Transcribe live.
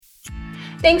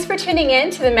Thanks for tuning in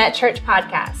to the Met Church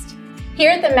podcast. Here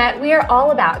at the Met, we are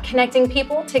all about connecting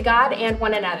people to God and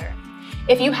one another.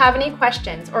 If you have any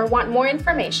questions or want more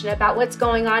information about what's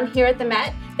going on here at the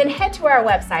Met, then head to our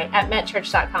website at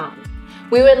metchurch.com.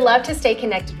 We would love to stay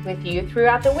connected with you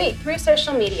throughout the week through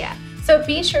social media, so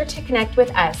be sure to connect with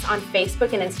us on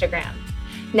Facebook and Instagram.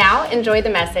 Now, enjoy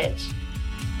the message.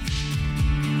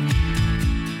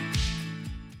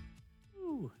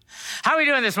 How are we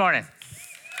doing this morning?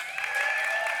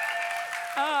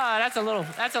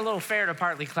 That's a little fair to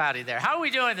partly cloudy there. How are we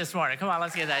doing this morning? Come on,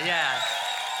 let's get that. Yeah,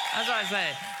 that's what I say.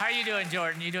 How are you doing,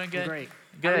 Jordan? You doing good? Great.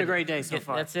 Good. Having a great day so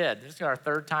far. That's it. This is our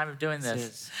third time of doing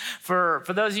this. For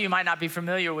those of you who might not be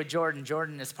familiar with Jordan,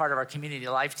 Jordan is part of our community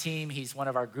life team. He's one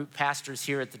of our group pastors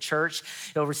here at the church.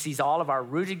 He oversees all of our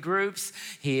rooted groups.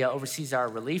 He oversees our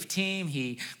relief team.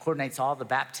 He coordinates all the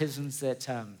baptisms that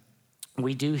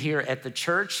we do here at the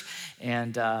church.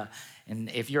 And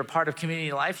if you're a part of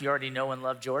community life, you already know and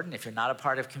love Jordan. If you're not a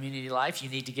part of community life, you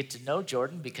need to get to know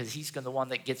Jordan because he's the one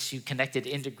that gets you connected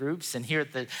into groups. And here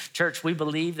at the church, we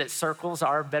believe that circles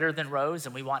are better than rows,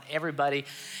 and we want everybody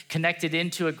connected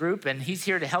into a group. And he's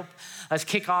here to help us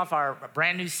kick off our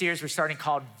brand new series we're starting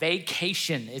called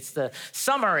Vacation. It's the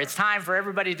summer. It's time for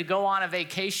everybody to go on a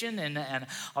vacation. And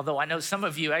although I know some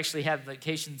of you actually have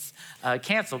vacations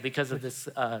canceled because of this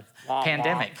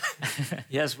pandemic.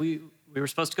 Yes, we were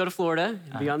supposed to go to Florida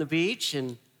and be on the beach,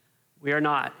 and we are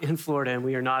not in Florida, and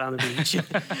we are not on the beach.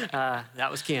 That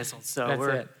was canceled.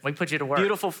 So we put you to work.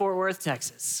 Beautiful Fort Worth,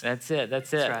 Texas. That's it.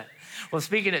 That's right. Well,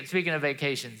 speaking of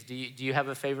vacations, do you have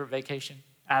a favorite vacation?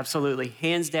 Absolutely,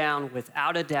 hands down,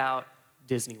 without a doubt,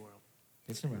 Disney World.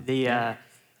 Disney World.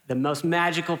 The most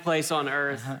magical place on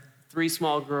earth. Three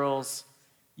small girls.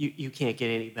 You can't get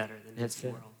any better than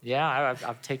Disney World. Yeah,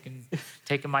 I've taken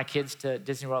my kids to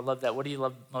Disney World. I love that. What do you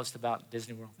love most about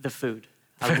Disney World? The food.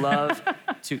 I love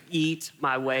to eat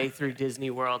my way through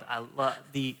Disney World. I love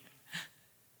the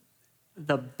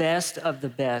best of the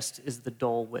best is the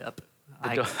Dole Whip.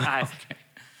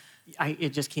 It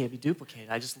just can't be duplicated.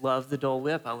 I just love the Dole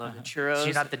Whip. I love the churros. So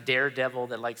you're not the daredevil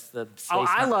that likes the space.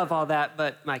 I love all that,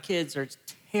 but my kids are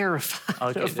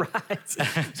terrified of rides.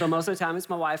 So most of the time it's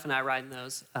my wife and I riding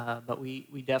those, but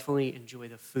we definitely enjoy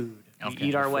the food. We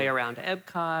eat our way around to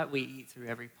Epcot. We eat through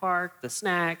every park, the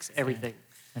snacks, everything.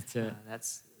 That's it.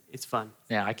 It's fun.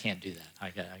 Yeah, I can't do that.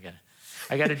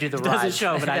 I got to do the rides. Doesn't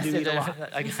show, but I do eat a lot.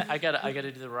 I got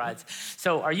to do the rides.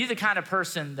 So are you the kind of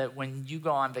person that when you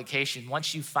go on vacation,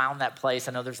 once you found that place,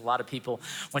 I know there's a lot of people,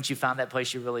 once you found that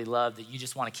place you really love, that you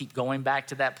just want to keep going back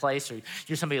to that place, or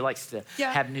you're somebody who likes to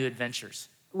have new adventures?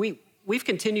 We've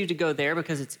continued to go there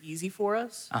because it's easy for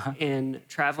us. And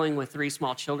traveling with three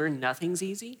small children, nothing's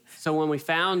easy. So when we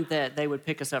found that they would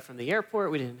pick us up from the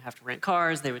airport, we didn't have to rent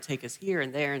cars. They would take us here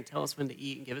and there and tell us when to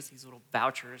eat and give us these little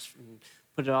vouchers and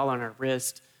put it all on our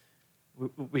wrist. We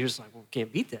were just like, well, we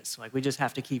can't beat this. Like, we just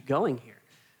have to keep going here.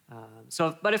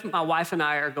 But if my wife and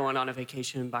I are going on a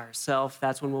vacation by ourselves,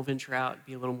 that's when we'll venture out,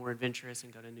 be a little more adventurous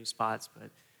and go to new spots. But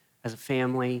as a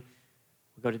family,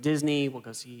 we'll go to Disney, we'll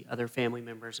go see other family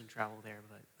members and travel there.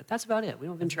 But that's about it. We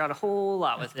don't venture out a whole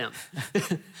lot with them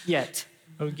yet.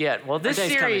 Well, this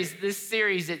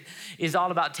series is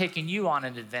all about taking you on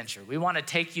an adventure. We want to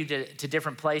take you to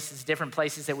different places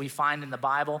that we find in the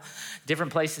Bible,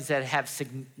 different places that have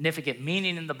significant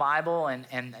meaning in the Bible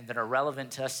and that are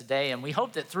relevant to us today. And we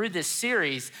hope that through this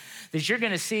series that you're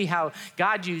going to see how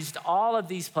God used all of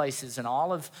these places and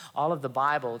all of the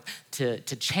Bible to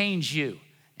change you.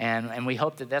 And we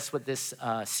hope that that's what this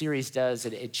series does.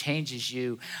 It changes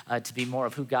you to be more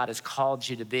of who God has called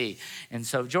you to be. And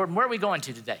so, Jordan, where are we going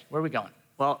to today? Where are we going?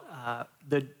 Well,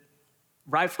 the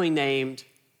rightfully named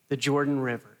the Jordan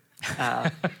River.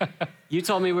 You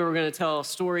told me we were going to tell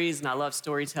stories, and I love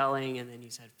storytelling. And then you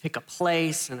said, pick a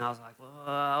place. And I was like,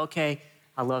 well, okay.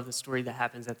 I love the story that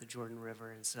happens at the Jordan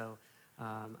River. And so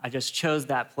I just chose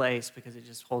that place because it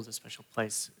just holds a special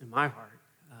place in my heart.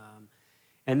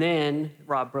 And then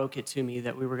Rob broke it to me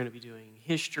that we were going to be doing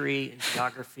history and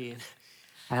geography.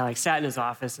 And I sat in his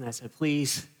office and I said,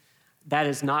 please, that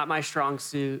is not my strong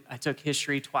suit. I took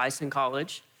history twice in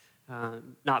college,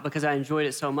 not because I enjoyed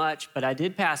it so much, but I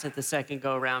did pass it the second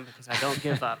go around because I don't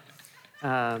give up.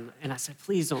 And I said,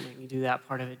 please don't make me do that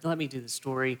part of it. Let me do the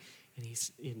story. And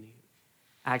he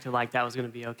acted like that was going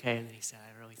to be okay. And then he said,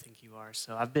 I really think you are.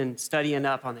 So I've been studying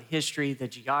up on the history, the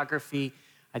geography.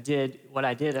 I did what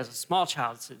I did as a small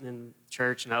child sitting in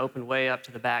church, and I opened way up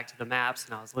to the back to the maps,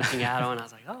 and I was looking at them, and I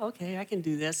was like, oh, okay, I can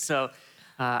do this. So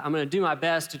I'm going to do my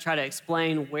best to try to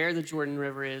explain where the Jordan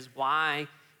River is, why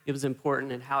it was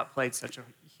important, and how it played such a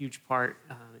huge part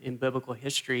in biblical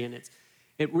history. And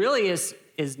it really is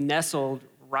nestled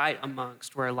right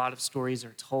amongst where a lot of stories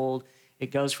are told.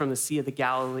 It goes from the Sea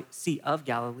of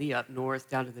Galilee up north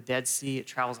down to the Dead Sea. It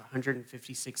travels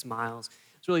 156 miles.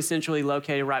 It's really centrally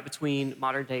located right between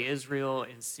modern-day Israel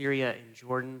and Syria and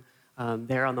Jordan,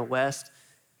 there on the west.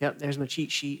 Yep, there's my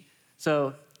cheat sheet.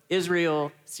 So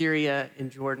Israel, Syria,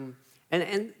 and Jordan.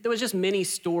 And there was just many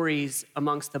stories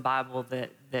amongst the Bible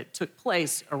that took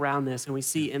place around this. And we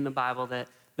see in the Bible that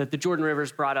the Jordan River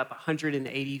is brought up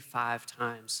 185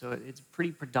 times. So it's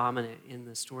pretty predominant in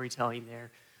the storytelling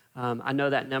there. I know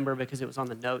that number because it was on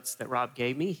the notes that Rob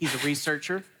gave me. He's a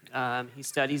researcher. He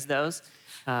studies those.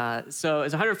 So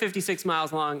it's 156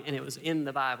 miles long, and it was in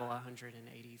the Bible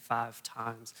 185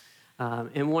 times.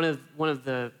 And one of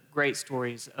the great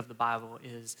stories of the Bible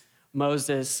is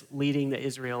Moses leading the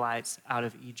Israelites out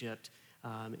of Egypt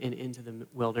and into the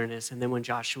wilderness. And then when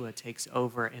Joshua takes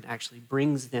over and actually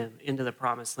brings them into the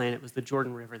promised land, it was the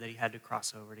Jordan River that he had to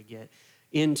cross over to get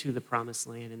into the promised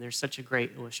land. And there's such a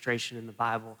great illustration in the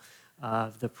Bible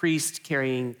of the priest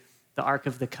carrying the Ark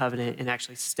of the Covenant and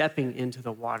actually stepping into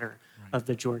the water of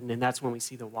the Jordan. And that's when we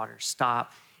see the water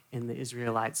stop and the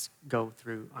Israelites go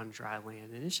through on dry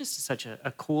land. And it's just such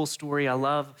a cool story. I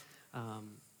love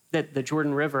that the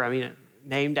Jordan River,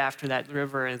 named after that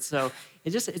river. And so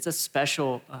it's a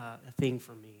special thing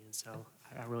for me. And so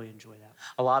I really enjoy that.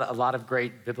 A lot of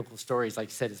great biblical stories, like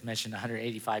you said, it's mentioned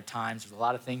 185 times. There's a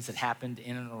lot of things that happened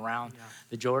in and around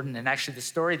the Jordan. And actually the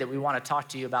story that we want to talk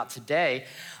to you about today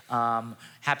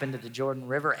happened at the Jordan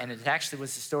River. And it actually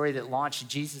was the story that launched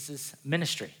Jesus'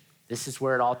 ministry. This is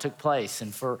where it all took place.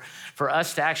 And for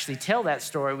us to actually tell that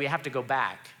story, we have to go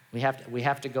back. We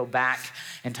have to go back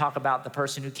and talk about the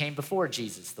person who came before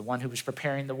Jesus, the one who was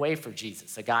preparing the way for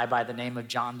Jesus, a guy by the name of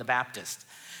John the Baptist.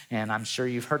 And I'm sure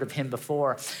you've heard of him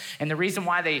before. And the reason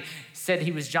why they said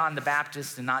he was John the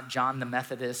Baptist and not John the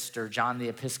Methodist or John the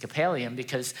Episcopalian,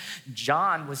 because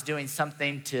John was doing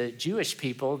something to Jewish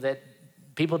people that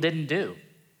people didn't do.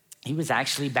 He was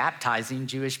actually baptizing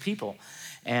Jewish people.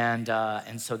 And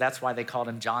so that's why they called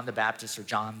him John the Baptist or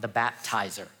John the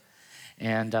Baptizer.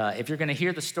 And if you're going to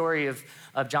hear the story of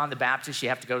John the Baptist, you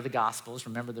have to go to the Gospels.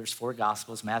 Remember, there's 4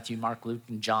 Gospels, Matthew, Mark, Luke,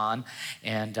 and John.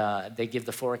 And they give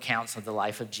the 4 accounts of the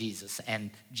life of Jesus. And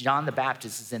John the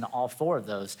Baptist is in all 4 of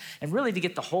those. And really, to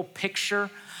get the whole picture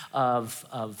of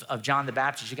John the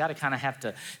Baptist, you got to kind of have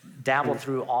to dabble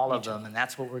through all of them. And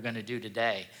that's what we're going to do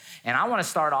today. And I want to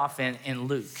start off in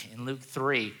Luke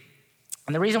 3.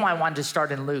 And the reason why I wanted to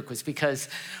start in Luke was because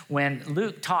when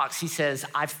Luke talks, he says,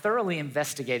 I've thoroughly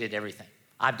investigated everything.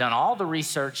 I've done all the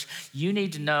research. You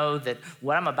need to know that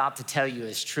what I'm about to tell you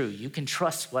is true. You can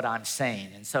trust what I'm saying.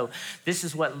 And so this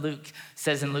is what Luke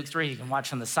says in Luke 3. You can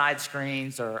watch on the side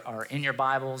screens or in your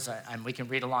Bibles, and we can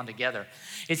read along together.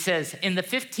 It says, in the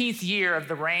 15th year of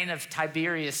the reign of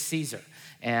Tiberius Caesar.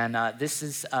 And this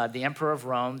is the emperor of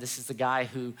Rome. This is the guy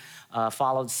who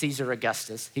followed Caesar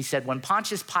Augustus. He said, when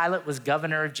Pontius Pilate was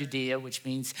governor of Judea, which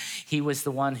means he was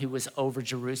the one who was over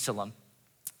Jerusalem,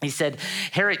 he said,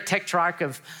 Herod, tetrarch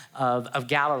of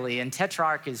Galilee, and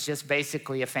tetrarch is just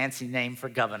basically a fancy name for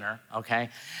governor, okay?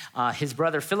 His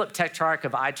brother Philip, tetrarch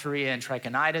of Iturea and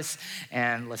Trachonitis,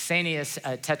 and Lysanias,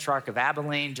 tetrarch of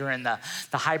Abilene, during the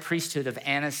high priesthood of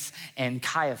Annas and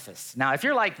Caiaphas. Now, if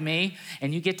you're like me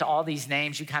and you get to all these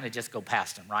names, you kind of just go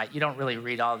past them, right? You don't really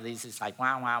read all of these. It's like,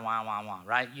 wah, wah, wah, wah, wah,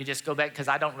 right? You just go back, because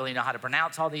I don't really know how to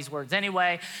pronounce all these words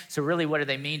anyway, so really, what do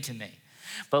they mean to me?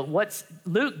 But what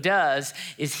Luke does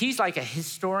is he's like a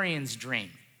historian's dream,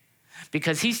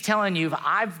 because he's telling you,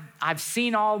 I've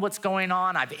seen all what's going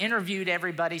on. I've interviewed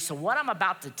everybody. So what I'm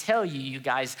about to tell you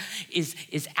guys, is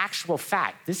actual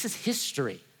fact. This is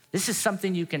history. This is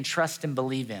something you can trust and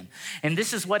believe in. And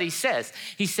this is what he says.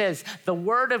 He says, the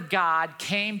word of God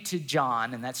came to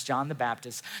John, and that's John the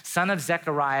Baptist, son of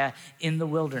Zechariah, in the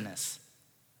wilderness.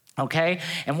 Okay?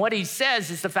 And what he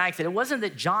says is the fact that it wasn't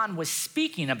that John was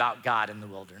speaking about God in the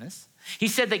wilderness. He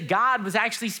said that God was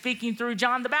actually speaking through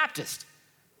John the Baptist.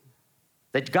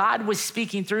 That God was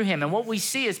speaking through him. And what we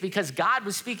see is because God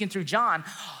was speaking through John,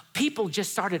 people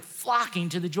just started flocking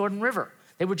to the Jordan River.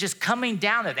 They were just coming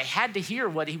down there. They had to hear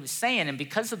what he was saying. And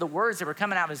because of the words that were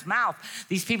coming out of his mouth,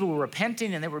 these people were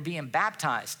repenting and they were being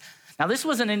baptized. Now, this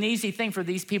wasn't an easy thing for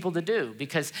these people to do,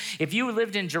 because if you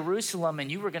lived in Jerusalem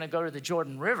and you were going to go to the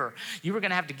Jordan River, you were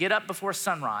going to have to get up before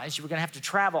sunrise. You were going to have to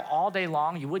travel all day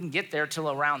long. You wouldn't get there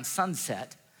till around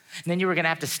sunset. And then you were going to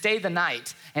have to stay the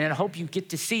night and then hope you get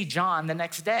to see John the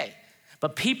next day.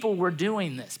 But people were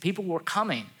doing this. People were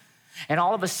coming. And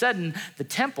all of a sudden, the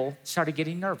temple started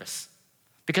getting nervous,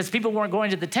 because people weren't going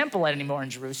to the temple anymore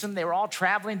in Jerusalem. They were all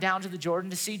traveling down to the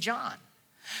Jordan to see John.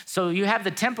 So you have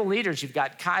the temple leaders, you've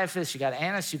got Caiaphas, you've got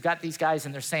Annas, you've got these guys,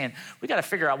 and they're saying, we got to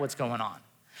figure out what's going on.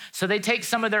 So they take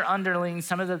some of their underlings,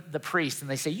 some of the priests, and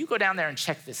they say, you go down there and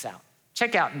check this out.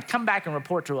 Check out and come back and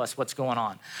report to us what's going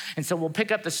on. And so we'll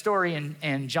pick up the story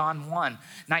in John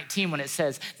 1:19 when it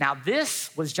says, now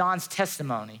this was John's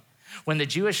testimony when the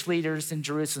Jewish leaders in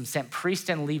Jerusalem sent priests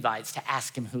and Levites to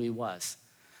ask him who he was.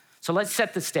 So let's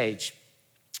set the stage.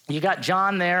 You got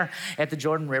John there at the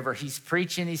Jordan River. He's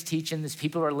preaching, he's teaching. These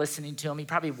people are listening to him. He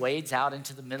probably wades out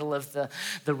into the middle of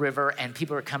the river, and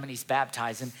people are coming. He's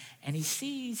baptizing, and he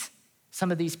sees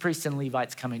some of these priests and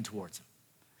Levites coming towards him.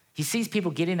 He sees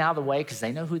people getting out of the way because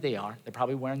they know who they are. They're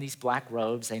probably wearing these black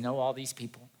robes. They know all these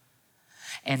people.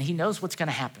 And he knows what's going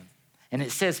to happen. And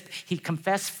it says he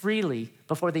confessed freely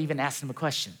before they even asked him a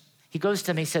question. He goes to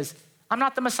them, he says, I'm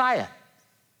not the Messiah.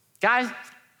 Guys,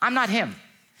 I'm not him.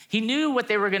 He knew what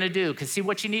they were going to do, because see,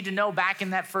 what you need to know back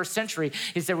in that first century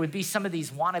is there would be some of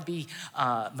these wannabe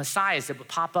messiahs that would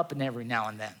pop up in every now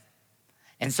and then.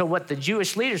 And so what the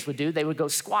Jewish leaders would do, they would go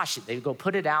squash it. They would go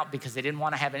put it out because they didn't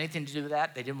want to have anything to do with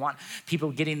that. They didn't want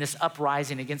people getting this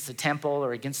uprising against the temple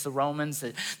or against the Romans,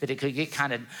 that it could get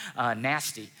kind of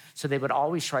nasty. So they would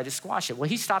always try to squash it. Well,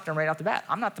 he stopped them right off the bat.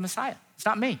 I'm not the Messiah. It's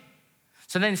not me.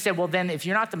 So then he said, well, then if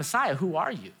you're not the Messiah, who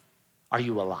are you? Are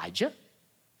you Elijah?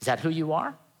 Is that who you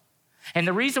are? And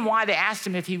the reason why they asked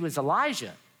him if he was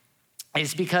Elijah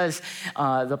is because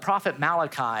the prophet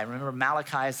Malachi, remember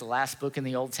Malachi is the last book in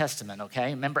the Old Testament,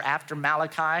 okay? Remember after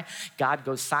Malachi, God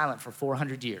goes silent for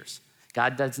 400 years.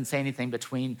 God doesn't say anything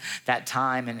between that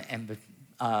time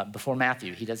and before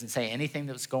Matthew. He doesn't say anything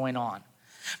that was going on.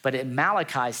 But in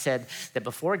Malachi said that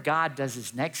before God does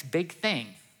his next big thing,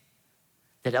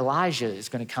 that Elijah is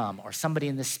going to come, or somebody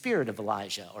in the spirit of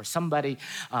Elijah, or somebody,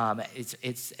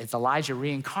 it's Elijah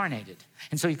reincarnated.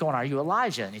 And so he's going, are you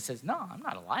Elijah? And he says, no, I'm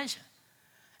not Elijah.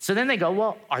 So then they go,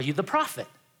 well, are you the prophet?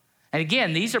 And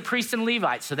again, these are priests and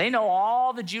Levites, so they know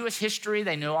all the Jewish history,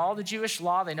 they know all the Jewish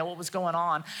law, they know what was going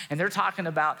on, and they're talking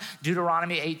about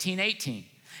Deuteronomy 18:18.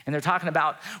 And they're talking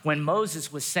about when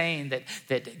Moses was saying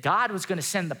that God was going to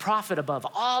send the prophet above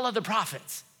all other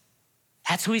prophets.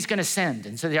 That's who he's going to send.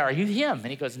 And so they are, you him? And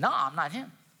he goes, no, I'm not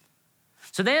him.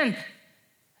 So then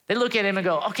they look at him and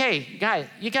go, okay, guy,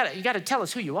 you got to tell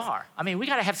us who you are. I mean, we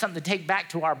got to have something to take back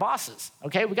to our bosses,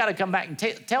 okay? We got to come back and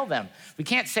tell them. We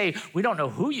can't say we don't know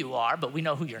who you are, but we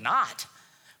know who you're not.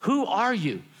 Who are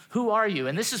you? Who are you?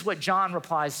 And this is what John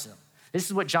replies to them. This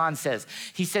is what John says.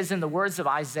 He says in the words of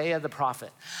Isaiah the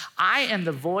prophet, I am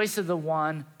the voice of the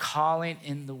one calling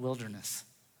in the wilderness.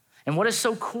 And what is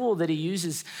so cool that he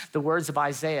uses the words of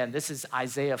Isaiah, and this is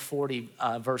Isaiah 40,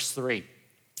 verse 3.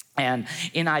 And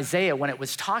in Isaiah, when it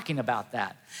was talking about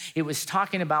that, it was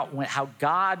talking about how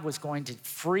God was going to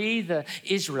free the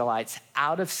Israelites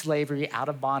out of slavery, out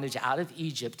of bondage, out of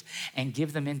Egypt, and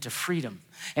give them into freedom.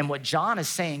 And what John is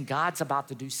saying, God's about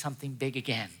to do something big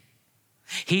again.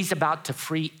 He's about to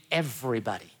free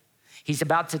everybody. He's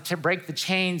about to break the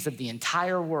chains of the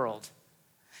entire world.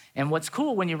 And what's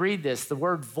cool when you read this, the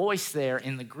word voice there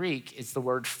in the Greek is the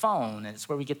word phone, and it's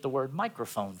where we get the word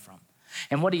microphone from.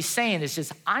 And what he's saying is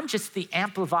just, I'm just the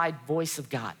amplified voice of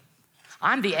God.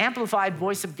 I'm the amplified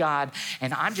voice of God,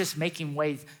 and I'm just making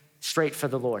way straight for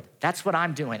the Lord. That's what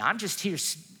I'm doing. I'm just here.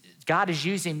 God is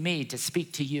using me to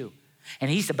speak to you,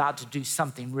 and he's about to do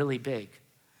something really big.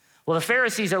 Well, the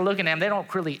Pharisees are looking at him. They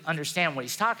don't really understand what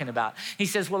he's talking about. He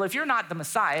says, well, if you're not the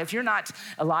Messiah, if you're not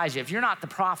Elijah, if you're not the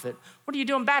prophet, what are you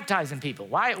doing baptizing people?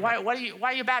 Why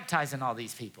are you baptizing all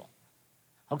these people?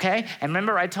 Okay? And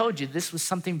remember, I told you this was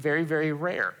something very, very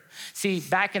rare. See,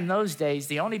 back in those days,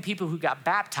 the only people who got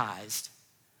baptized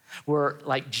were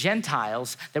like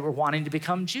Gentiles that were wanting to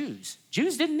become Jews.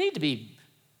 Jews didn't need to be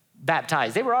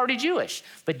baptized. They were already Jewish.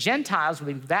 But Gentiles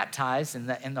would be baptized,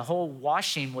 and the whole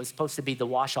washing was supposed to be to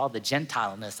wash all the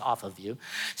Gentile-ness off of you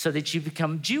so that you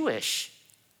become Jewish.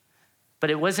 But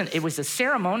it was a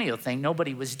ceremonial thing.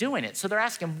 Nobody was doing it. So they're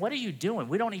asking, what are you doing?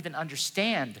 We don't even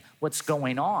understand what's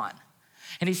going on.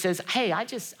 And he says, hey, I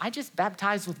just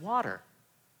baptize with water.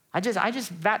 I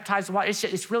just baptize with water.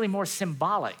 It's really more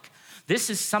symbolic. This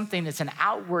is something that's an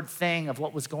outward thing of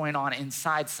what was going on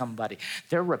inside somebody.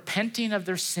 They're repenting of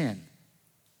their sin,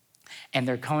 and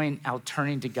they're going out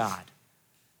turning to God.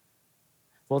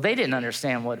 Well, they didn't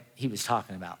understand what he was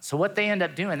talking about. So what they end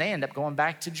up doing, they end up going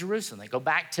back to Jerusalem. They go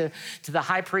back to the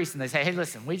high priest, and they say, hey,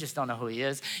 listen, we just don't know who he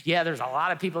is. Yeah, there's a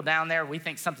lot of people down there. We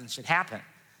think something should happen.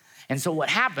 And so what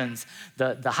happens,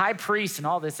 the high priest and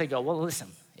all this, they go, well, listen,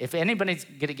 if anybody's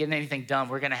going to get anything done,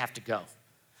 we're going to have to go.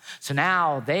 So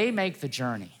now they make the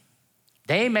journey.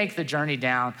 They make the journey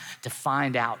down to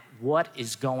find out what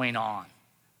is going on.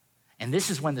 And this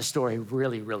is when the story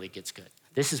really, really gets good.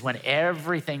 This is when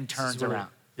everything turns around.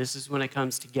 This is when it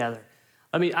comes together.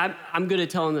 I'm good at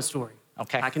telling the story.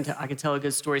 Okay. I can tell a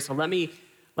good story. So let me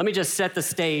just set the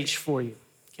stage for you,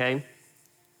 okay?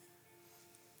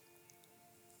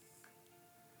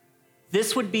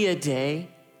 This would be a day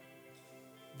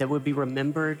that would be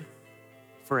remembered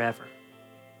forever.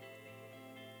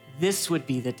 This would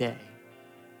be the day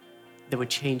that would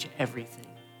change everything.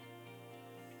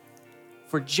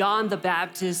 For John the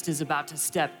Baptist is about to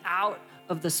step out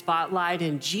of the spotlight,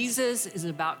 and Jesus is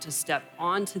about to step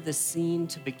onto the scene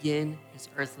to begin his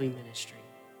earthly ministry.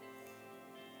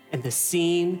 And the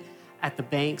scene at the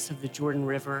banks of the Jordan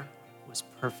River was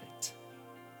perfect.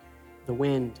 The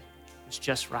wind was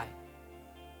just right.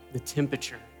 The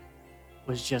temperature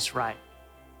was just right.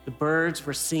 The birds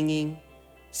were singing,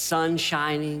 sun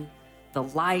shining, the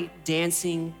light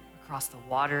dancing across the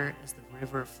water as the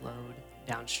river flowed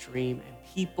downstream, and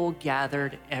people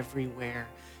gathered everywhere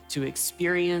to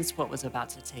experience what was about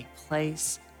to take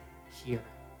place here.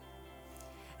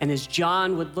 And as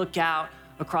John would look out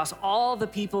across all the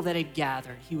people that had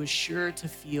gathered, he was sure to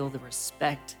feel the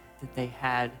respect that they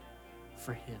had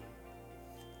for him.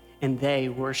 And they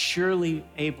were surely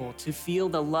able to feel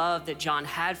the love that John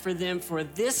had for them, for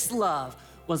this love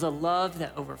was a love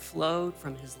that overflowed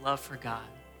from his love for God.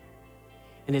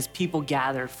 And as people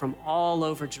gathered from all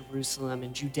over Jerusalem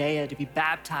and Judea to be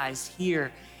baptized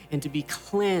here and to be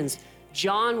cleansed,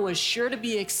 John was sure to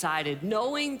be excited,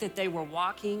 knowing that they were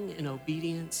walking in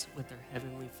obedience with their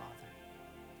heavenly Father.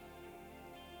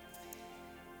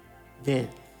 Then,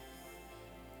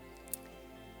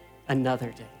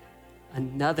 another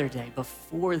day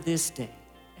before this day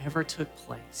ever took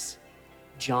place,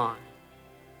 John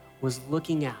was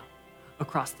looking out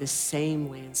across this same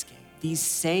landscape, these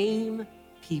same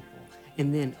people,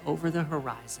 and then over the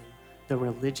horizon, the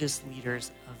religious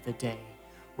leaders of the day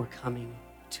were coming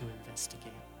to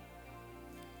investigate.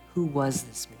 Who was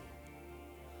this man?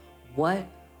 What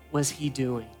was he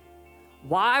doing?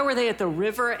 Why were they at the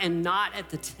river and not at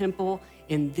the temple?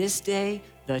 In this day,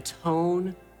 the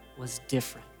tone was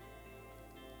different.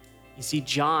 You see,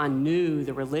 John knew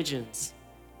the religions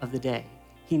of the day.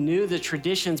 He knew the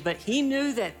traditions, but he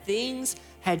knew that things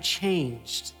had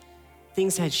changed.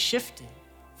 Things had shifted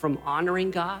from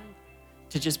honoring God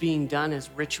to just being done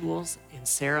as rituals and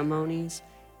ceremonies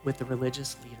with the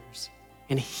religious leaders.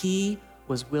 And he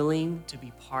was willing to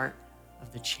be part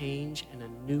of the change in a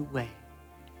new way.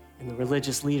 And the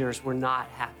religious leaders were not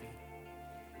happy.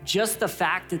 Just the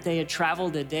fact that they had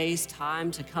traveled a day's time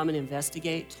to come and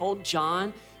investigate told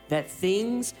John that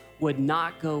things would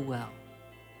not go well.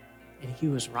 And he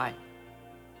was right.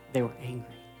 They were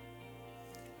angry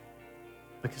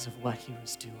because of what he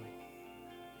was doing.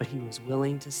 But he was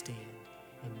willing to stand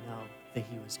and know that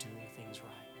he was doing things right.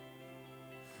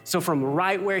 So from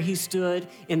right where he stood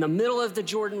in the middle of the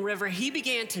Jordan River, he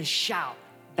began to shout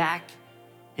back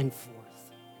and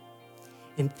forth.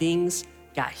 And things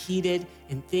got heated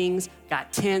and things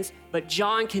got tense. But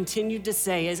John continued to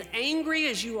say, as angry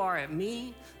as you are at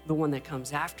me, the one that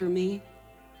comes after me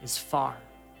is far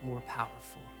more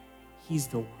powerful. He's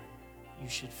the one you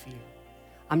should fear.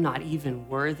 I'm not even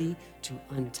worthy to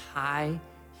untie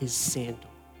his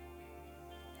sandal.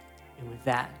 And with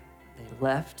that, they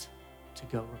left to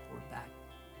go report back.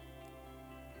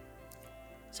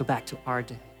 So back to our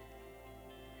day,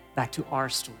 back to our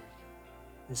story.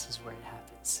 This is where it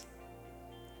happens.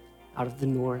 Out of the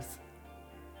north,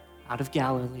 out of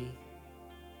Galilee,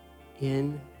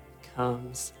 in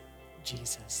comes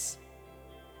Jesus.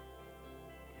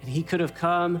 And he could have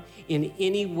come in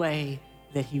any way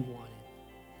that he wanted.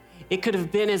 It could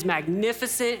have been as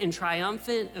magnificent and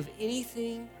triumphant of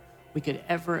anything we could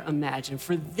ever imagine.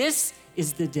 For this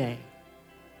is the day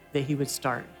that he would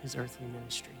start his earthly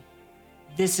ministry.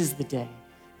 This is the day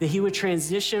that he would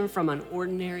transition from an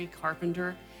ordinary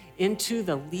carpenter into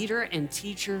the leader and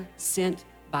teacher sent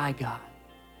by God.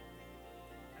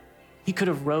 He could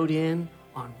have rode in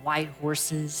on white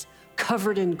horses,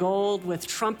 covered in gold, with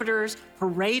trumpeters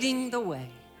parading the way.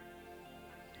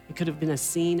 It could have been a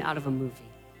scene out of a movie.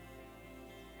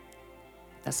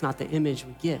 That's not the image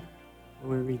we get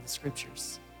when we read the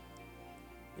scriptures.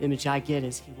 The image I get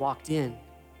is he walked in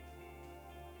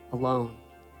alone,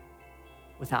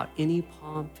 without any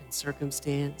pomp and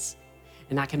circumstance.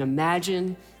 And I can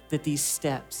imagine that these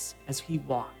steps, as he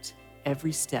walked,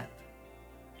 every step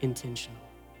intentional,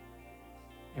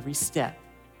 every step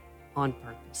on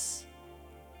purpose,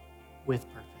 with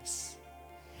purpose.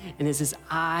 And as his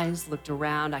eyes looked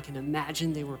around, I can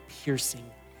imagine they were piercing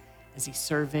as he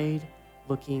surveyed,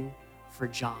 looking for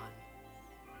John.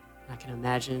 And I can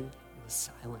imagine it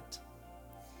was silent.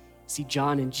 See,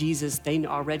 John and Jesus, they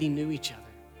already knew each other.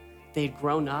 They had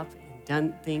grown up and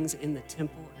done things in the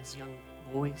temple as young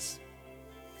boys.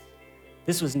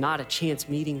 This was not a chance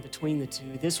meeting between the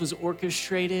two. This was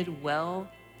orchestrated well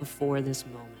before this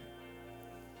moment.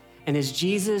 And as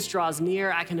Jesus draws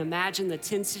near, I can imagine the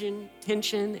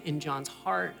tension in John's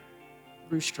heart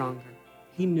grew stronger.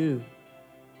 He knew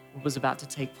what was about to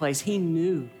take place. He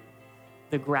knew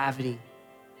the gravity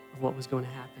of what was going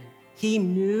to happen. He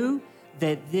knew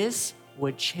that this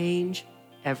would change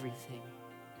everything.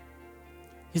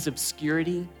 His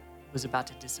obscurity was about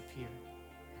to disappear.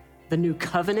 The new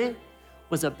covenant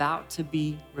was about to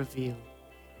be revealed.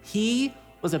 He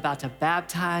was about to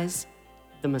baptize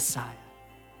the Messiah.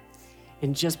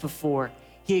 And just before,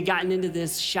 he had gotten into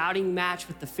this shouting match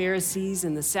with the Pharisees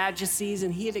and the Sadducees,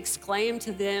 and he had exclaimed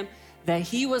to them that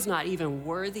he was not even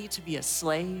worthy to be a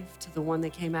slave to the one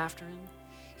that came after him.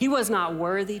 He was not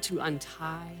worthy to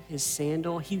untie his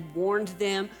sandal. He warned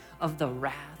them of the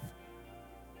wrath.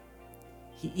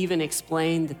 He even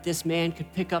explained that this man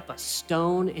could pick up a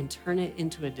stone and turn it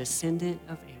into a descendant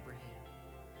of Abraham.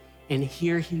 And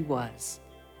here he was,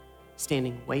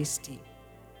 standing waist deep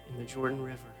in the Jordan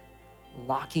River,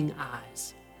 locking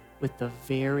eyes with the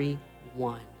very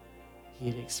one he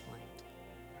had explained.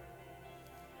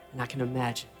 And I can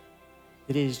imagine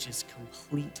that it is just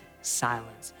complete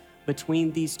silence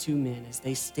between these two men as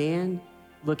they stand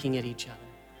looking at each other,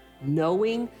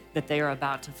 knowing that they are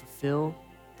about to fulfill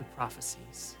the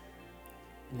prophecies.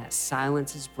 And that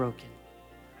silence is broken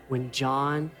when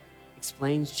John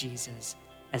explains Jesus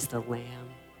as the Lamb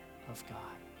of God.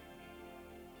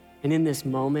 And in this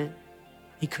moment,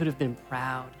 he could have been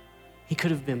proud. He could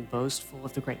have been boastful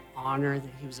of the great honor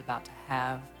that he was about to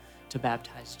have to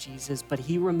baptize Jesus, but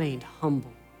he remained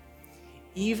humble,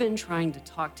 even trying to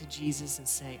talk to Jesus and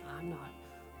say, I'm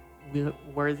not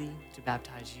worthy to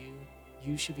baptize you.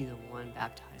 You should be the one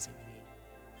baptizing me.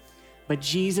 But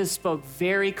Jesus spoke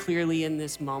very clearly in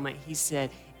this moment. He said,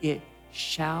 it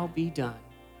shall be done.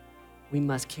 We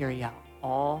must carry out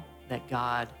all that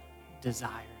God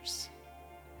desires.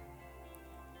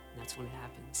 And that's when it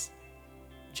happens.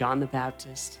 John the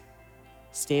Baptist,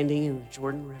 standing in the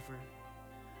Jordan River,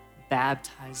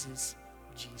 baptizes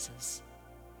Jesus.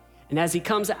 And as he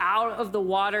comes out of the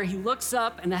water, he looks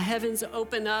up and the heavens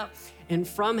open up, and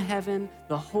from heaven,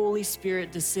 the Holy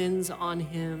Spirit descends on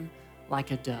him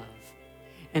like a dove.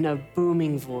 And a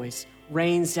booming voice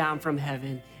rains down from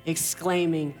heaven,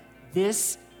 exclaiming,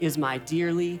 "This is my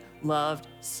dearly loved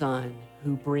Son,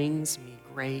 who brings me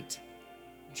great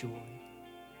joy."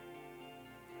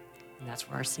 And that's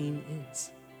where our scene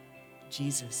ends.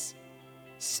 Jesus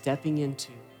stepping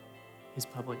into his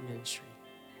public ministry.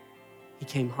 He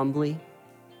came humbly,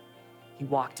 he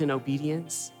walked in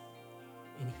obedience,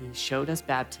 and he showed us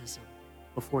baptism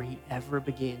before he ever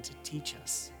began to teach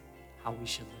us how we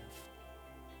should live.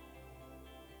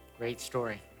 Great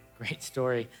story. Great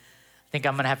story. I think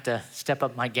I'm going to have to step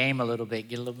up my game a little bit,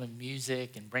 get a little bit of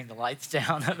music and bring the lights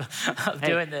down of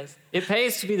doing this. It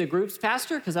pays to be the groups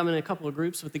pastor because I'm in a couple of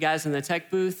groups with the guys in the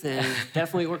tech booth and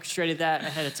definitely orchestrated that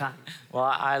ahead of time. Well,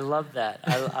 I love that.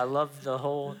 I love the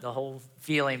whole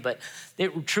feeling, but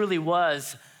it truly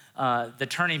was the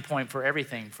turning point for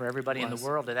everything, for everybody in the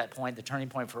world at that point, the turning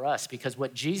point for us, because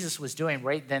what Jesus was doing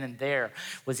right then and there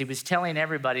was he was telling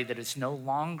everybody that it's no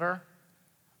longer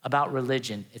about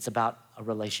religion, it's about a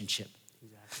relationship.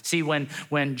 Exactly. See,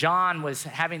 when John was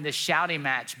having this shouting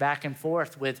match back and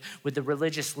forth with the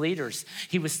religious leaders,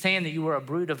 he was saying that you were a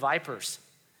brood of vipers.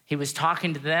 He was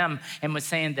talking to them and was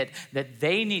saying that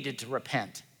they needed to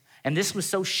repent. And this was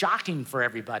so shocking for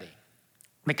everybody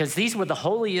because these were the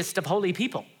holiest of holy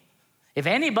people. If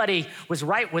anybody was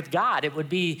right with God, it would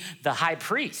be the high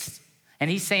priest. And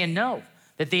he's saying no.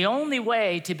 That the only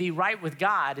way to be right with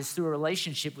God is through a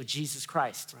relationship with Jesus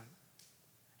Christ. Right.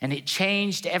 And it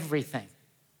changed everything.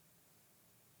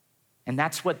 And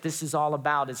that's what this is all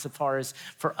about as far as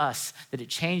for us, that it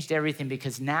changed everything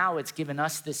because now it's given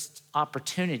us this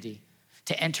opportunity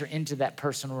to enter into that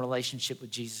personal relationship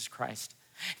with Jesus Christ,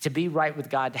 to be right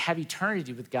with God, to have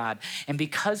eternity with God. And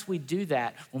because we do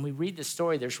that, when we read the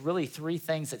story, there's really three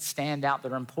things that stand out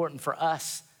that are important for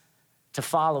us to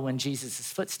follow in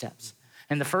Jesus' footsteps.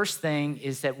 And the first thing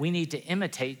is that we need to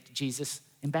imitate Jesus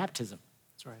in baptism.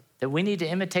 That's right. That we need to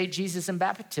imitate Jesus in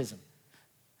baptism.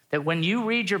 That when you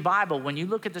read your Bible, when you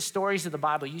look at the stories of the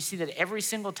Bible, you see that every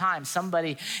single time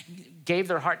somebody gave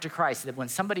their heart to Christ, that when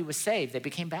somebody was saved, they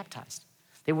became baptized.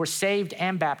 They were saved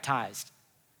and baptized.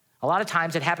 A lot of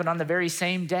times it happened on the very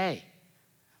same day.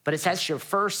 But that's your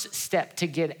first step to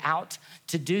get out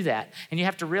to do that. And you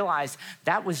have to realize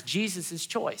that was Jesus'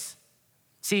 choice.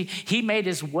 See, he made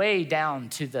his way down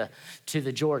to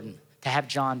the Jordan to have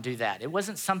John do that. It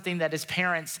wasn't something that his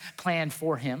parents planned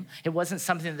for him. It wasn't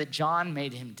something that John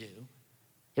made him do.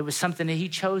 It was something that he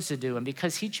chose to do. And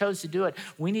because he chose to do it,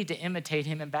 we need to imitate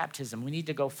him in baptism. We need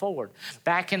to go forward.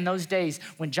 Back in those days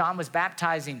when John was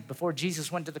baptizing before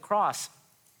Jesus went to the cross,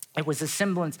 it was a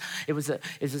semblance, it was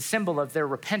a symbol of their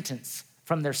repentance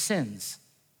from their sins.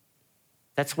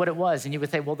 That's what it was. And you would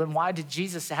say, well, then why did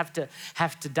Jesus have to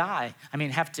die?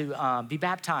 Have to be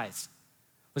baptized?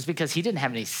 It was because he didn't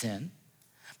have any sin.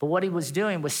 But what he was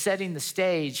doing was setting the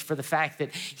stage for the fact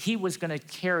that he was going to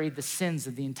carry the sins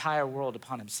of the entire world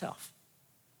upon himself.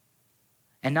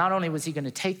 And not only was he going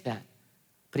to take that,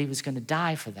 but he was going to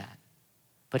die for that.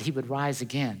 But he would rise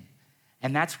again.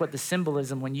 And that's what the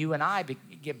symbolism when you and I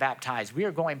get baptized. We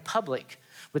are going public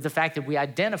with the fact that we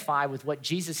identify with what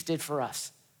Jesus did for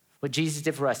us. What Jesus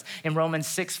did for us. In Romans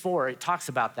 6:4, it talks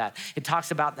about that. It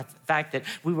talks about the fact that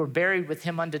we were buried with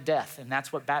him unto death, and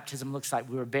that's what baptism looks like.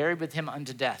 We were buried with him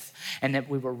unto death, and that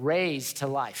we were raised to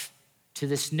life, to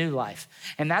this new life.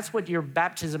 And that's what your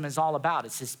baptism is all about.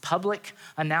 It's this public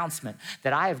announcement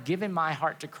that I have given my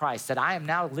heart to Christ, that I am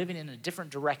now living in a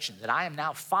different direction, that I am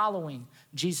now following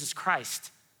Jesus Christ,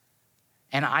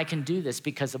 and I can do this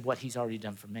because of what he's already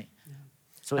done for me. Yeah.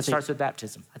 So it starts with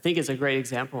baptism. I think it's a great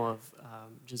example of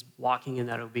just walking in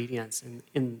that obedience.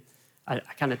 And I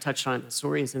kind of touched on it in the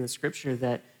stories in the scripture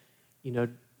that,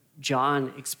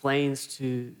 John explains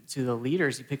to the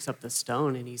leaders, he picks up the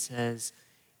stone and he says,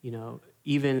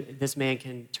 even this man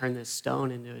can turn this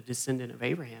stone into a descendant of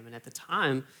Abraham. And at the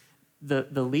time,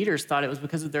 the leaders thought it was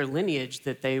because of their lineage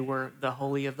that they were the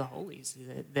holy of the holies,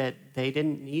 that they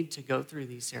didn't need to go through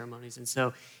these ceremonies. And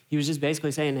so he was just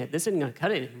basically saying that this isn't going to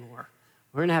cut it anymore.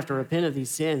 We're going to have to repent of these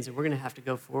sins, and we're going to have to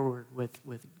go forward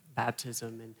with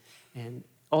baptism and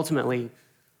ultimately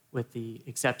with the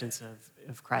acceptance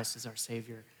of Christ as our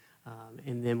Savior.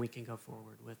 And then we can go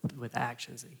forward with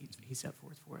actions that he set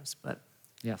forth for us. But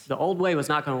yes, the old way was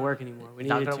not going to work anymore. We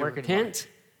needed to repent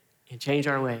and change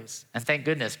our ways. And thank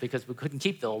goodness, because we couldn't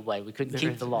keep the old way. We couldn't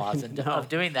keep the laws of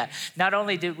doing that. Not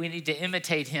only did we need to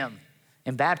imitate him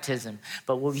in baptism,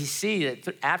 but what we see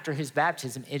that after his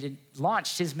baptism, it had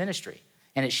launched his ministry.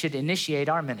 And it should initiate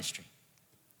our ministry.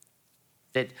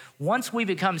 That once we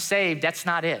become saved, that's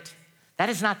not it. That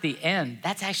is not the end.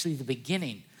 That's actually the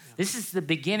beginning. Yeah. This is the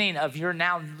beginning of your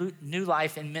now new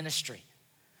life in ministry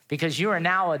because you are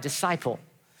now a disciple.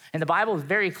 And the Bible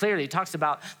very clearly talks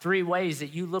about 3 ways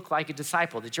that you look like a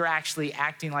disciple, that you're actually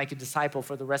acting like a disciple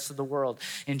for the rest of the world.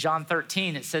 In John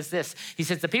 13, it says this. He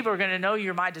says, the people are going to know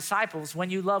you're my disciples when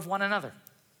you love one another.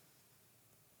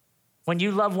 When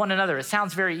you love one another, it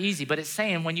sounds very easy, but it's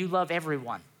saying when you love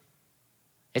everyone.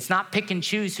 It's not pick and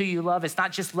choose who you love. It's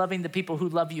not just loving the people who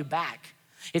love you back.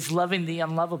 It's loving the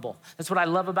unlovable. That's what I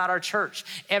love about our church.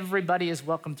 Everybody is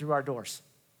welcome through our doors.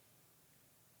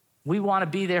 We want to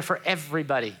be there for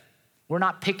everybody. We're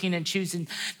not picking and choosing.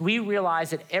 We realize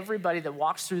that everybody that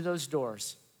walks through those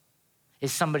doors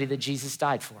is somebody that Jesus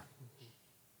died for.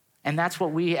 And that's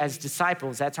what we as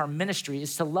disciples, that's our ministry,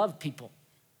 is to love people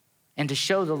and to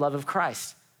show the love of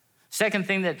Christ. Second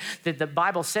thing that the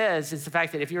Bible says is the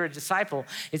fact that if you're a disciple,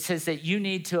 it says that you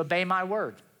need to obey my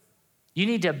word. You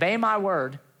need to obey my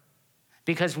word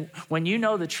because when you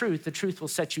know the truth will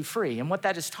set you free. And what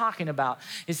that is talking about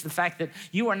is the fact that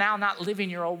you are now not living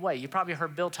your old way. You probably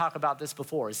heard Bill talk about this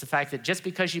before. It's the fact that just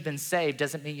because you've been saved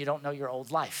doesn't mean you don't know your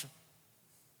old life.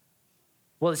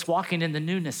 Well, it's walking in the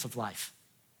newness of life.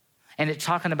 And it's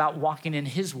talking about walking in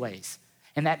his ways.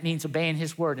 And that means obeying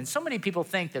his word. And so many people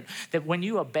think that when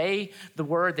you obey the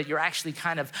word, that you're actually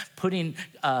kind of putting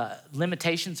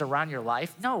limitations around your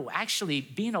life. No, actually,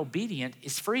 being obedient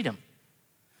is freedom.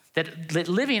 That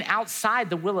living outside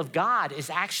the will of God is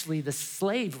actually the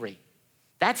slavery.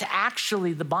 That's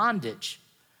actually the bondage.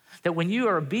 That when you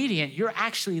are obedient, you're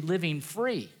actually living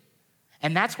free.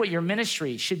 And that's what your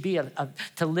ministry should be,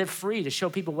 to live free, to show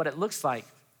people what it looks like.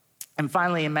 And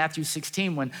finally, in Matthew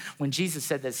 16, when Jesus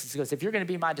said this, he goes, if you're going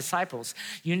to be my disciples,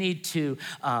 you need to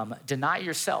deny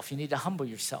yourself. You need to humble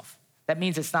yourself. That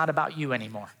means it's not about you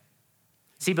anymore.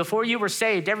 See, before you were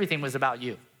saved, everything was about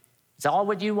you. It's all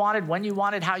what you wanted, when you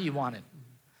wanted, how you wanted.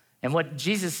 And what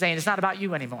Jesus is saying, it's not about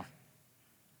you anymore.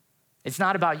 It's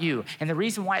not about you. And the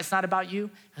reason why it's not about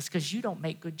you is because you don't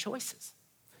make good choices.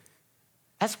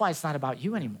 That's why it's not about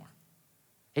you anymore.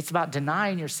 It's about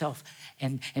denying yourself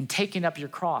and taking up your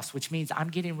cross, which means I'm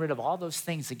getting rid of all those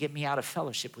things that get me out of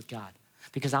fellowship with God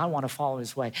because I want to follow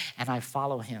his way and I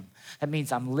follow him. That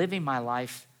means I'm living my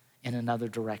life in another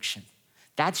direction.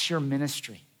 That's your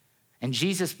ministry. And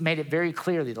Jesus made it very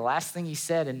clearly. The last thing he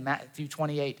said in Matthew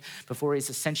 28 before his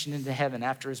ascension into heaven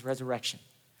after his resurrection,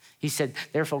 he said,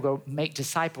 therefore go make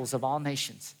disciples of all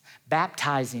nations,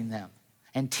 baptizing them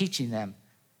and teaching them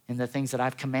in the things that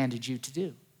I've commanded you to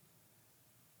do.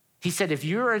 He said, if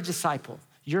you're a disciple,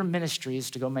 your ministry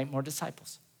is to go make more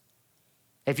disciples.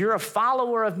 If you're a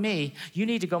follower of me, you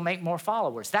need to go make more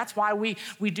followers. That's why we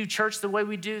do church the way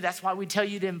we do. That's why we tell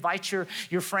you to invite your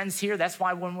friends here. That's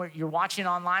why when you're watching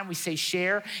online, we say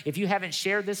share. If you haven't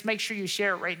shared this, make sure you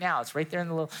share it right now. It's right there in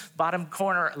the little bottom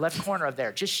corner, left corner of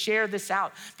there. Just share this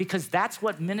out, because that's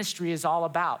what ministry is all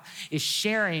about, is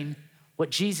sharing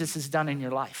what Jesus has done in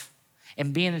your life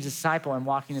and being a disciple and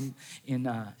walking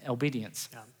in obedience.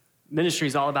 Yeah. Ministry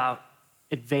is all about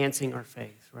advancing our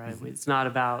faith, right? Mm-hmm. It's not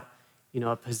about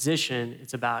a position,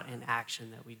 it's about an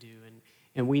action that we do.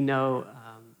 And we know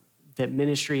that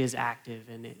ministry is active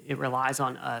and it relies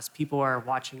on us. People are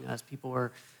watching us, people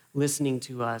are listening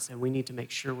to us, and we need to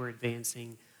make sure we're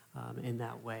advancing in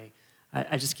that way.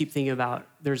 I just keep thinking about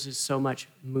there's just so much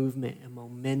movement and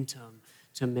momentum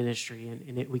to ministry,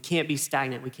 and we can't be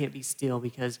stagnant, we can't be still,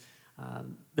 because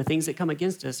the things that come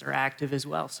against us are active as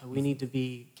well. So we need to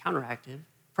be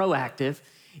proactive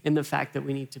in the fact that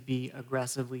we need to be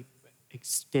aggressively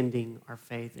extending our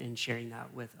faith and sharing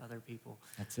that with other people.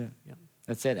 That's it. Yep.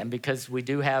 That's it. And because we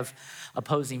do have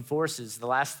opposing forces, the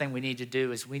last thing we need to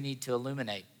do is we need to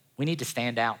illuminate. We need to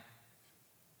stand out.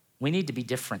 We need to be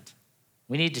different.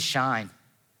 We need to shine.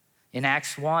 In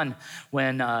Acts 1,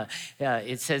 when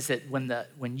it says that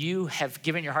when you have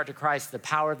given your heart to Christ, the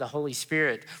power of the Holy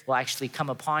Spirit will actually come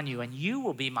upon you, and you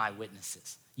will be my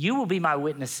witnesses. You will be my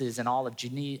witnesses in all of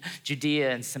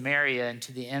Judea and Samaria and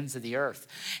to the ends of the earth.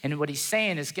 And what he's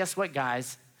saying is, guess what,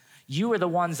 guys? You are the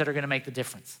ones that are going to make the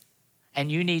difference, and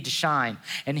you need to shine.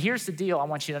 And here's the deal I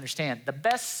want you to understand. The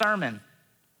best sermon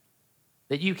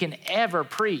that you can ever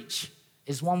preach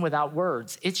is one without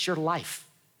words. It's your life.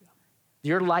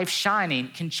 Your life shining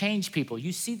can change people.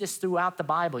 You see this throughout the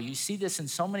Bible. You see this in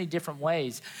so many different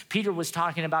ways. Peter was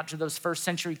talking about to those first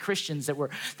century Christians that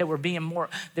were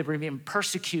being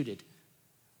persecuted,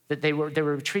 that they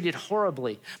were treated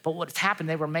horribly. But what's happened,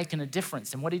 they were making a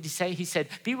difference. And what did he say? He said,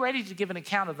 be ready to give an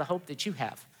account of the hope that you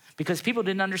have, because people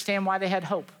didn't understand why they had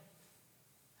hope.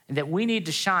 And that we need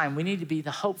to shine. We need to be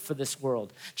the hope for this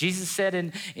world. Jesus said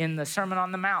in the Sermon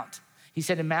on the Mount, he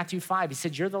said in Matthew 5, he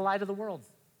said, you're the light of the world.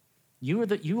 You are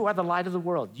the light of the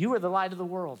world. You are the light of the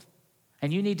world,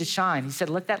 and you need to shine. He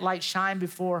said, let that light shine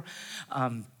before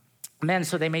men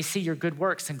so they may see your good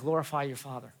works and glorify your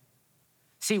Father.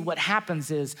 See, what happens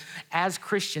is, as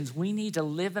Christians, we need to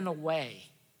live in a way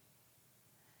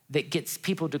that gets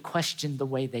people to question the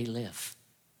way they live.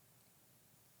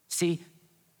 See,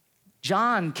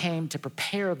 John came to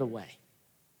prepare the way.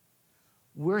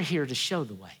 We're here to show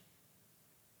the way.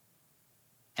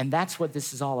 And that's what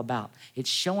this is all about. It's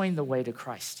showing the way to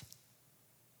Christ.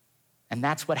 And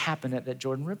that's what happened at that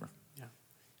Jordan River. Yeah. You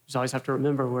just always have to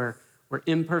remember we're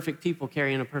imperfect people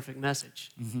carrying a perfect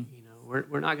message. Mm-hmm.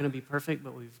 We're not going to be perfect,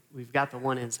 but we've got the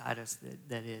one inside us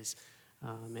that is.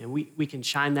 And we can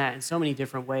shine that in so many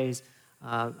different ways.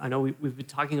 I know we've been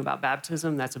talking about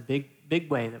baptism. That's a big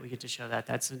way that we get to show that.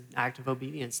 That's an act of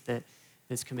obedience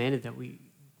that's commanded, that we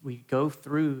go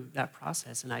through that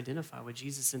process and identify with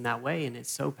Jesus in that way. And it's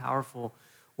so powerful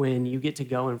when you get to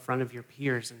go in front of your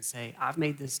peers and say, I've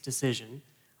made this decision.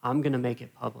 I'm going to make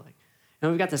it public.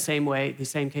 And we've got the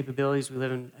same capabilities. We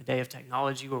live in a day of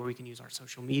technology where we can use our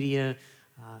social media.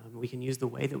 We can use the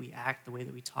way that we act, the way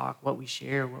that we talk, what we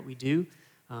share, what we do.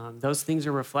 Those things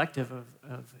are reflective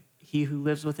of He who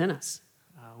lives within us.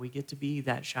 We get to be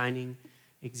that shining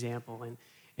example.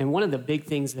 And one of the big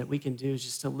things that we can do is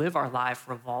just to live our life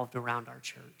revolved around our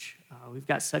church. We've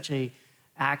got such a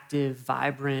active,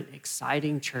 vibrant,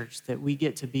 exciting church that we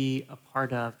get to be a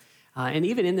part of. And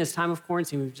even in this time of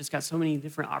quarantine, we've just got so many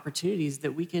different opportunities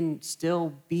that we can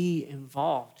still be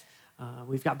involved.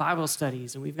 We've got Bible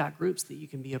studies and we've got groups that you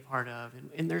can be a part of.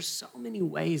 And there's so many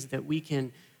ways that we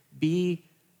can be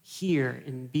here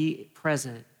and be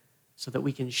present so that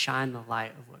we can shine the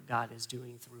light of what God is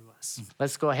doing through us.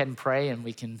 Let's go ahead and pray and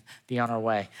we can be on our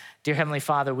way. Dear Heavenly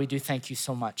Father, we do thank you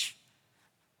so much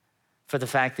for the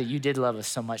fact that you did love us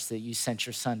so much that you sent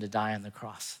your son to die on the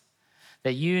cross,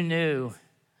 that you knew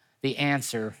the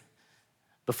answer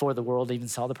before the world even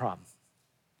saw the problem.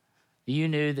 You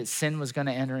knew that sin was going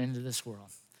to enter into this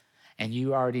world, and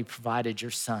you already provided your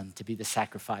son to be the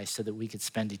sacrifice so that we could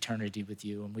spend eternity with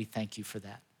you, and we thank you for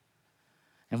that.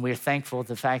 And we're thankful for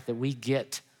the fact that we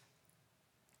get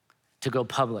to go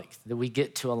public, that we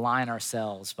get to align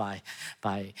ourselves by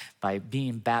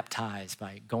being baptized,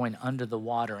 by going under the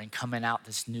water and coming out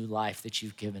this new life that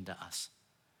you've given to us.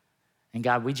 And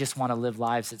God, we just want to live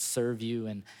lives that serve you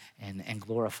and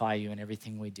glorify you in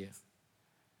everything we do.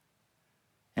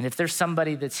 And if there's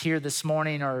somebody that's here this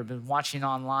morning or been watching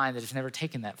online that has never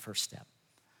taken that first step,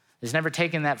 has never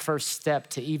taken that first step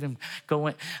to even go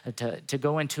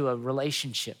into a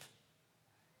relationship,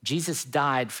 Jesus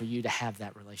died for you to have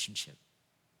that relationship.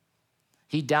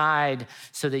 He died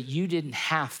so that you didn't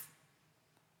have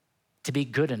to be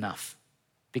good enough,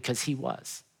 because he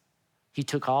was. He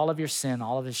took all of your sin,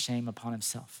 all of his shame upon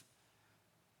himself.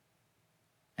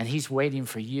 And he's waiting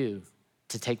for you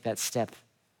to take that step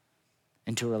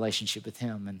into a relationship with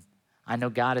him. And I know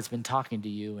God has been talking to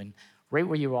you, and right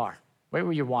where you are, right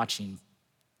where you're watching,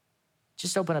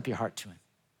 just open up your heart to him.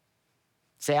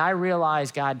 Say, I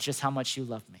realize, God, just how much you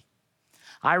love me.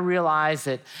 I realize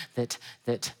that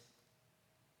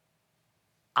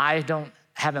I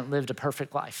haven't lived a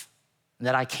perfect life,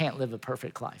 that I can't live a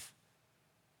perfect life.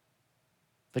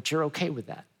 But you're okay with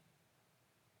that.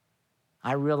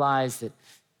 I realize that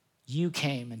you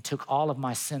came and took all of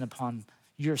my sin upon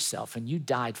yourself, and you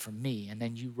died for me, and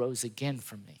then you rose again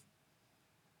for me.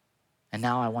 And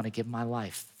now I want to give my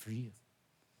life for you.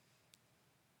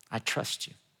 I trust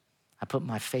you. I put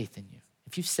my faith in you.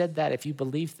 If you've said that, if you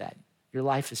believe that, your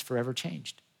life is forever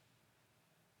changed.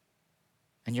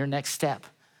 And your next step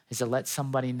is to let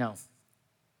somebody know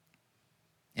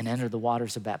and enter the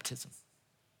waters of baptism.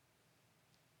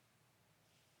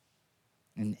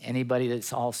 And anybody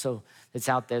that's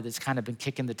out there that's kind of been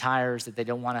kicking the tires, that they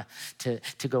don't want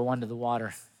to go under the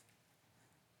water,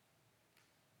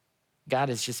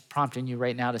 God is just prompting you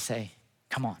right now to say,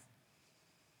 come on.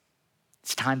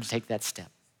 It's time to take that step.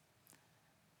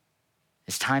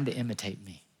 It's time to imitate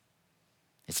me.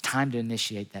 It's time to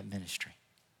initiate that ministry.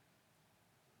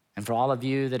 And for all of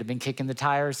you that have been kicking the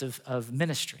tires of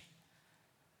ministry,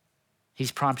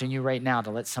 he's prompting you right now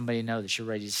to let somebody know that you're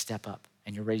ready to step up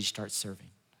and you're ready to start serving.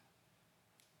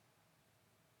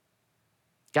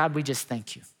 God, we just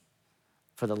thank you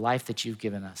for the life that you've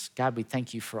given us. God, we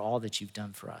thank you for all that you've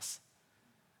done for us.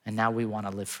 And now we want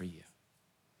to live for you.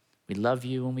 We love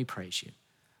you and we praise you.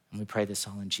 And we pray this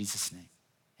all in Jesus' name.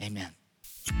 Amen.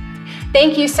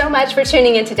 Thank you so much for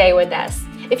tuning in today with us.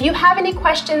 If you have any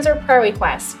questions or prayer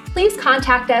requests, please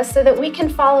contact us so that we can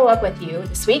follow up with you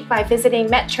this week by visiting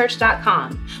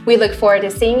metchurch.com. We look forward to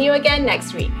seeing you again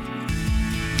next week.